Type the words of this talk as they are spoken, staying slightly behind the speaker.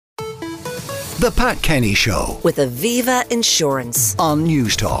The Pat Kenny Show with Aviva Insurance on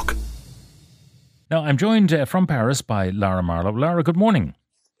News Talk. Now, I'm joined from Paris by Lara Marlowe. Lara, good morning.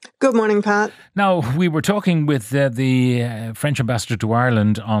 Good morning, Pat. Now, we were talking with the French ambassador to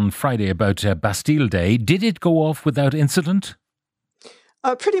Ireland on Friday about Bastille Day. Did it go off without incident?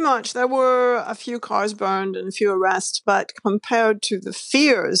 Pretty much. There were a few cars burned and a few arrests, but compared to the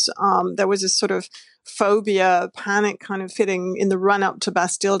fears, there was this sort of phobia, panic kind of fitting in the run-up to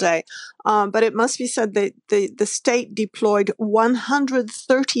Bastille Day. But it must be said that the state deployed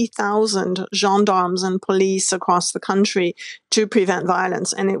 130,000 gendarmes and police across the country to prevent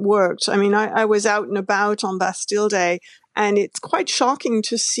violence, and it worked. I mean, I was out and about on Bastille Day, and it's quite shocking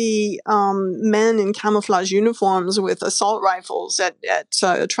to see men in camouflage uniforms with assault rifles at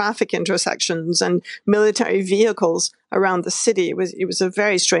traffic intersections and military vehicles around the city. It was a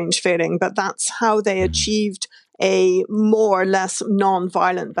very strange feeling, but that's how they achieved a more or less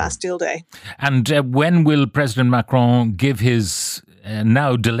non-violent Bastille Day. And when will President Macron give his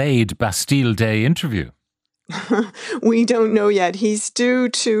now delayed Bastille Day interview? We don't know yet. He's due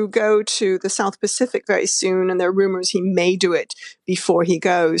to go to the South Pacific very soon, and there are rumors he may do it before he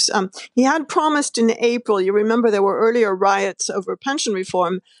goes. He had promised in April, you remember there were earlier riots over pension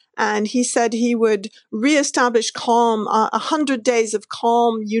reform, and he said he would reestablish calm, 100 days of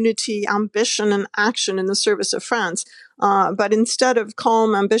calm, unity, ambition, and action in the service of France. But instead of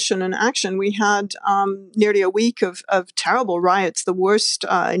calm, ambition, and action, we had nearly a week of terrible riots, the worst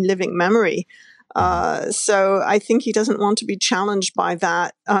in living memory. So I think he doesn't want to be challenged by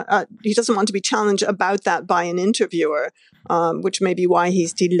that. He doesn't want to be challenged about that by an interviewer, which may be why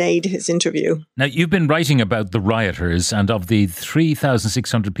he's delayed his interview. Now, you've been writing about the rioters, and of the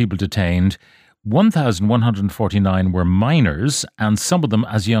 3,600 people detained, 1,149 were minors, and some of them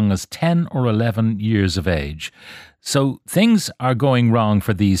as young as 10 or 11 years of age. So things are going wrong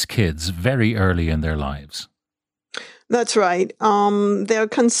for these kids very early in their lives. That's right. They're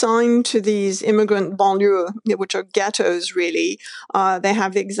consigned to these immigrant banlieues, which are ghettos, really. They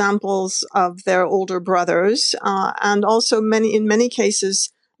have examples of their older brothers, and also in many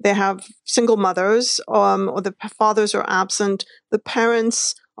cases, they have single mothers, or the fathers are absent. The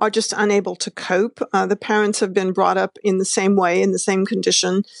parents are just unable to cope. The parents have been brought up in the same way, in the same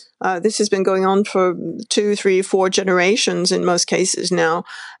condition. This has been going on for 2, 3, 4 generations in most cases now.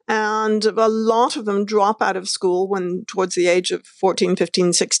 And a lot of them drop out of school towards the age of 14,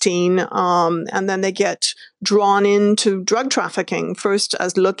 15, 16. And then they get drawn into drug trafficking, first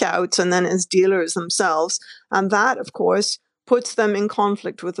as lookouts and then as dealers themselves. And that, of course, puts them in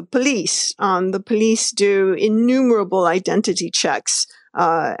conflict with the police. The police do innumerable identity checks,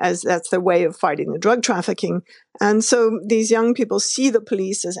 as that's their way of fighting the drug trafficking. And so these young people see the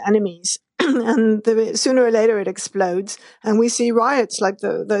police as enemies, and sooner or later it explodes, and we see riots like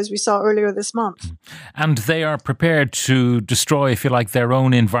those we saw earlier this month. And they are prepared to destroy, if you like, their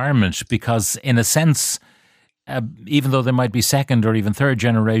own environment, because in a sense, even though they might be second or even third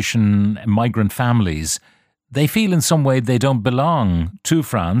generation migrant families, they feel in some way they don't belong to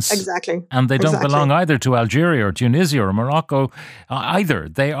France. Exactly. And they don't belong either to Algeria or Tunisia or Morocco either.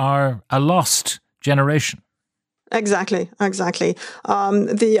 They are a lost generation. Exactly. I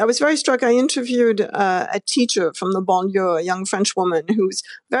was very struck. I interviewed a teacher from the banlieue, a young French woman who's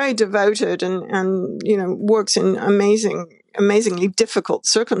very devoted and works in amazingly difficult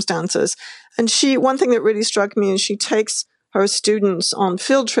circumstances. And one thing that really struck me is she takes her students on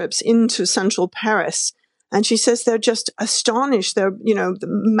field trips into central Paris. And she says they're just astonished. They're, the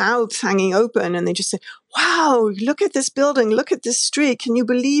mouths hanging open, and they just say, wow, look at this building, look at this street. Can you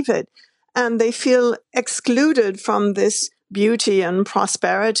believe it? And they feel excluded from this beauty and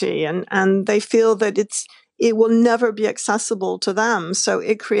prosperity, and they feel that it will never be accessible to them. So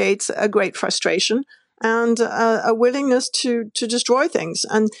it creates a great frustration and a willingness to destroy things.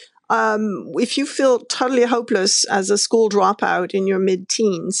 And if you feel totally hopeless as a school dropout in your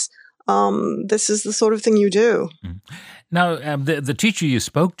mid-teens, this is the sort of thing you do. Now, the teacher you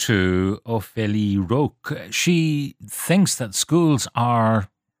spoke to, Ophélie Roque, she thinks that schools are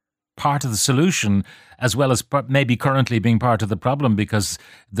part of the solution as well as maybe currently being part of the problem, because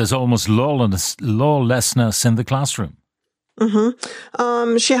there's almost lawlessness in the classroom.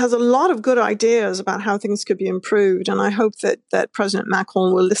 Mm-hmm. She has a lot of good ideas about how things could be improved, and I hope that President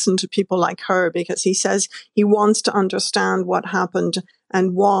Macron will listen to people like her, because he says he wants to understand what happened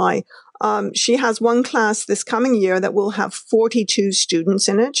and why. She has one class this coming year that will have 42 students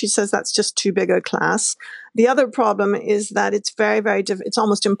in it. She says that's just too big a class. The other problem is that it's very, very it's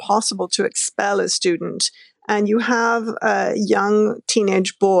almost impossible to expel a student. And you have young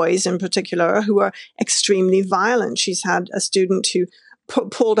teenage boys in particular who are extremely violent. She's had a student who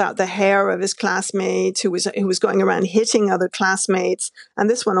pulled out the hair of his classmates, who was going around hitting other classmates. And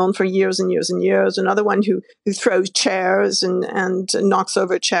this went on for years and years and years. Another one who throws chairs and knocks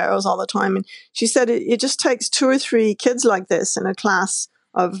over chairs all the time. And she said it just takes 2 or 3 kids like this in a class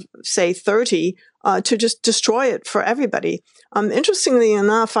of, say, 30 to just destroy it for everybody. Interestingly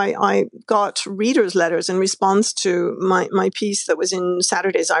enough, I got readers' letters in response to my piece that was in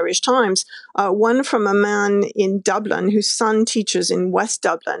Saturday's Irish Times, one from a man in Dublin whose son teaches in West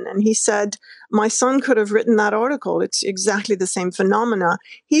Dublin. And he said, my son could have written that article. It's exactly the same phenomena.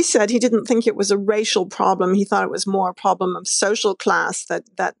 He said he didn't think it was a racial problem. He thought it was more a problem of social class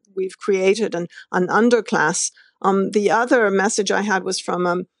that we've created, an underclass. The other message I had was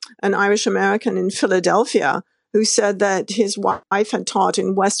from an Irish American in Philadelphia who said that his wife had taught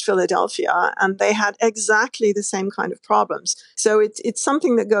in West Philadelphia and they had exactly the same kind of problems. So it's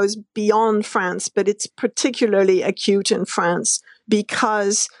something that goes beyond France, but it's particularly acute in France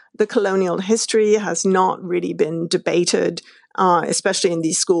because the colonial history has not really been debated, especially in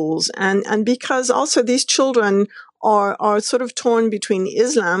these schools. And because also these children are sort of torn between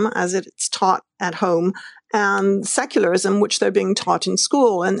Islam, as it's taught at home, and secularism, which they're being taught in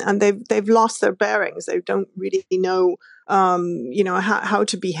school, and they've lost their bearings. They don't really know, how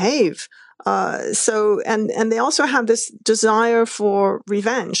to behave. So they also have this desire for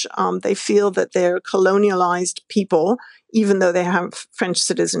revenge. They feel that they're colonialized people, even though they have French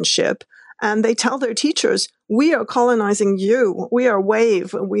citizenship. And they tell their teachers, we are colonizing you. We are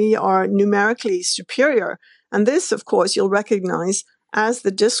wave. We are numerically superior. And this, of course, you'll recognize as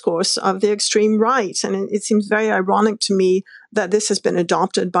the discourse of the extreme right. And it seems very ironic to me that this has been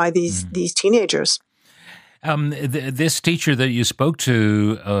adopted by these teenagers. This teacher that you spoke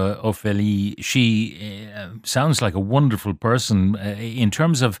to, Ophélie, she sounds like a wonderful person in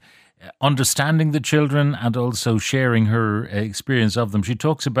terms of understanding the children and also sharing her experience of them. She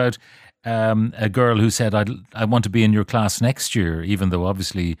talks about a girl who said, I want to be in your class next year, even though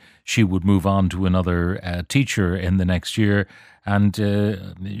obviously she would move on to another teacher in the next year. And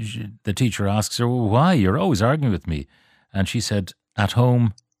the teacher asks her, well, why? You're always arguing with me. And she said, at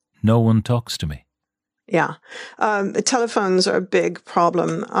home, no one talks to me. Yeah. The telephones are a big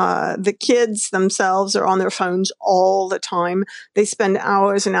problem. The kids themselves are on their phones all the time. They spend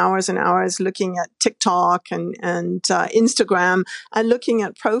hours and hours and hours looking at TikTok and Instagram and looking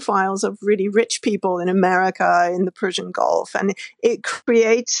at profiles of really rich people in America, in the Persian Gulf. And it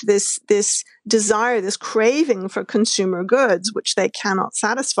creates this desire, this craving for consumer goods, which they cannot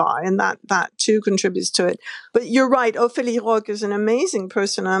satisfy. And that too contributes to it. But you're right. Ophélie Roch is an amazing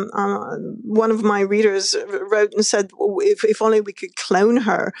person. One of my readers wrote and said, if only we could clone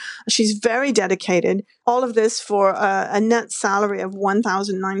her. She's very dedicated. All of this for a net salary of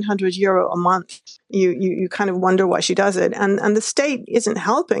 €1,900 a month. You kind of wonder why she does it. And the state isn't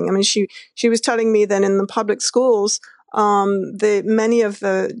helping. I mean, she was telling me that in the public schools, many of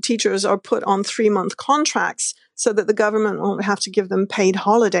the teachers are put on 3-month contracts so that the government won't have to give them paid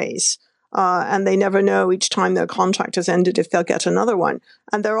holidays. And they never know each time their contract has ended if they'll get another one.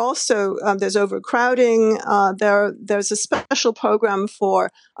 And they're also, there's overcrowding. There's a special program for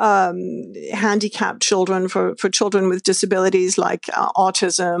handicapped children, for children with disabilities like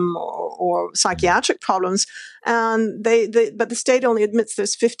autism or psychiatric problems. And but the state only admits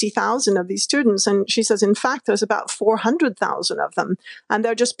there's 50,000 of these students. And she says, in fact, there's about 400,000 of them. And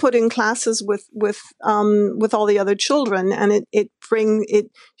they're just put in classes with all the other children. And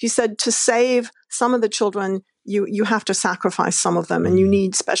she said, to save some of the children, you have to sacrifice some of them, and you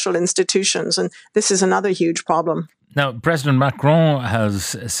need special institutions. And this is another huge problem. Now, President Macron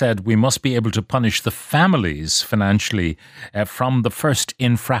has said we must be able to punish the families financially from the first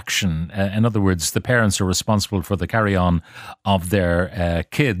infraction. In other words, the parents are responsible for the carry-on of their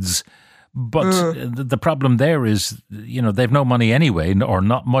kids. But the problem there is, they've no money anyway, or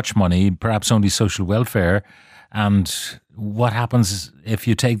not much money, perhaps only social welfare. And what happens if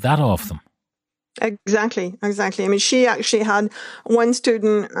you take that off them? Exactly. I mean, she actually had one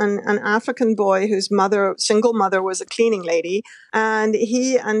student, an African boy whose single mother was a cleaning lady, and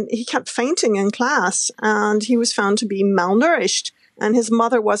he kept fainting in class, and he was found to be malnourished, and his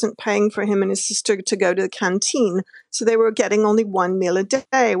mother wasn't paying for him and his sister to go to the canteen. So they were getting only one meal a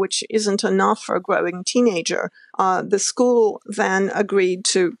day, which isn't enough for a growing teenager. The school then agreed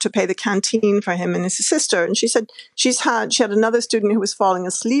to pay the canteen for him and his sister. And she said she had another student who was falling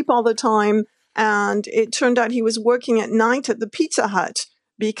asleep all the time. And it turned out he was working at night at the Pizza Hut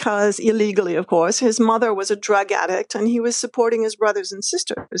because illegally, of course, his mother was a drug addict and he was supporting his brothers and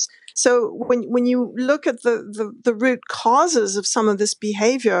sisters. So when you look at the root causes of some of this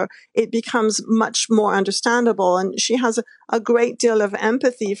behavior, it becomes much more understandable. And she has a great deal of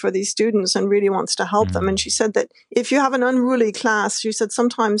empathy for these students and really wants to help them. And she said that if you have an unruly class, she said,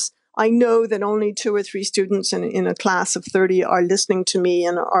 sometimes I know that only 2 or 3 students in a class of 30 are listening to me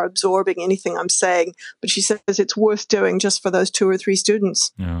and are absorbing anything I'm saying. But she says it's worth doing just for those 2 or 3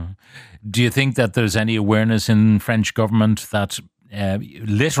 students. Yeah. Do you think that there's any awareness in French government that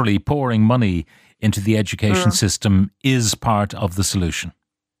literally pouring money into the education system is part of the solution?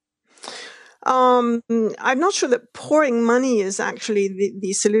 I'm not sure that pouring money is actually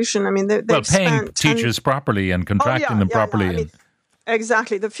the solution. I mean, paying teachers properly and contracting them properly. I mean,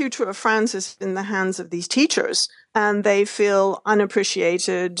 exactly. The future of France is in the hands of these teachers, and they feel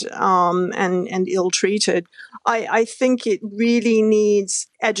unappreciated and ill-treated. I think it really needs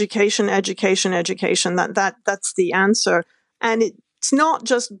education. That's the answer. And it's not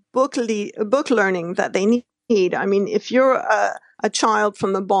just book learning that they need. I mean, if you're a child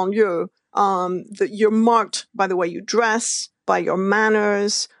from the banlieue, you're marked by the way you dress, by your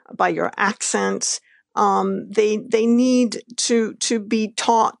manners, by your accent. They need to be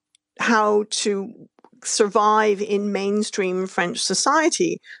taught how to survive in mainstream French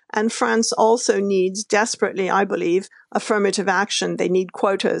society. And France also needs desperately, I believe, affirmative action. They need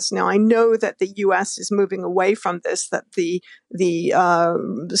quotas. Now, I know that the US is moving away from this, that the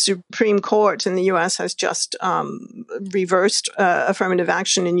Supreme Court in the US has just reversed affirmative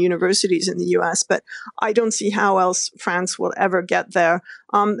action in universities in the US, but I don't see how else France will ever get there.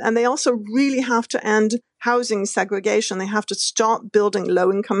 And they also really have to end housing segregation. They have to stop building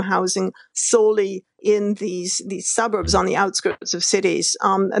low-income housing solely in these suburbs on the outskirts of cities.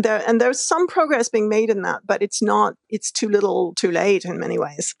 And there's some progress being made in that, but it's too little, too late in many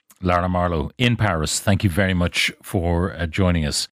ways. Lara Marlowe in Paris, thank you very much for joining us.